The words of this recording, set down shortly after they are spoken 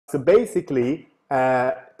So basically,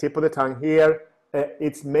 tip of the tongue here,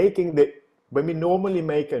 it's making the, when we normally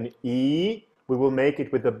make an E, we will make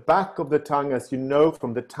it with the back of the tongue, as you know,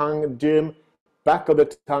 from the tongue gym, back of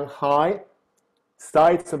the tongue high,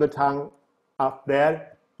 sides of the tongue up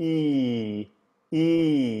there, E,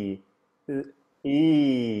 E,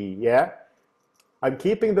 E, yeah? I'm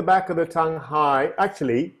keeping the back of the tongue high.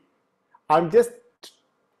 Actually, I'm just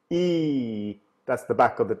E, that's the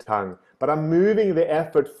back of the tongue. But I'm moving the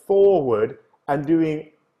effort forward and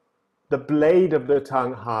doing the blade of the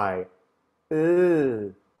tongue high.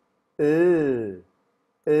 And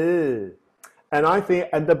I think,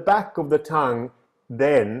 and the back of the tongue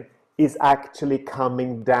then is actually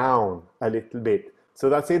coming down a little bit. So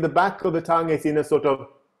let's say the back of the tongue is in a sort of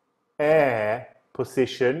air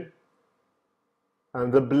position,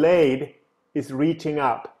 and the blade is reaching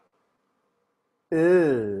up.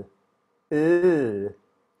 And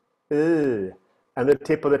the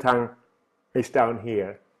tip of the tongue is down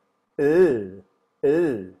here. And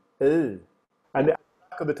the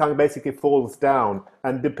back of the tongue basically falls down.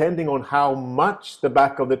 And depending on how much the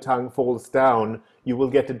back of the tongue falls down, you will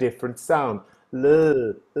get a different sound.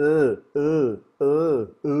 But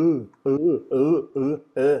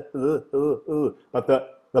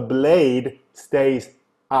the blade stays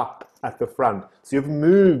up at the front. So you've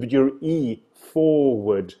moved your E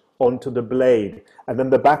forward onto the blade, and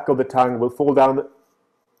then the back of the tongue will fall down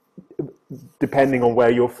depending on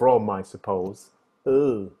where you're from, I suppose.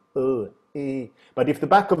 But if the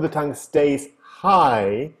back of the tongue stays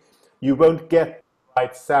high, you won't get the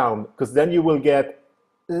right sound, because then you will get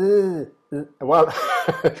well.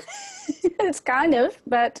 It's kind of,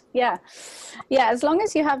 but yeah, as long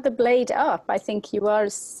as you have the blade up, I think you are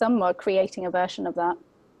somewhat creating a version of that.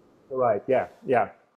 Right, yeah.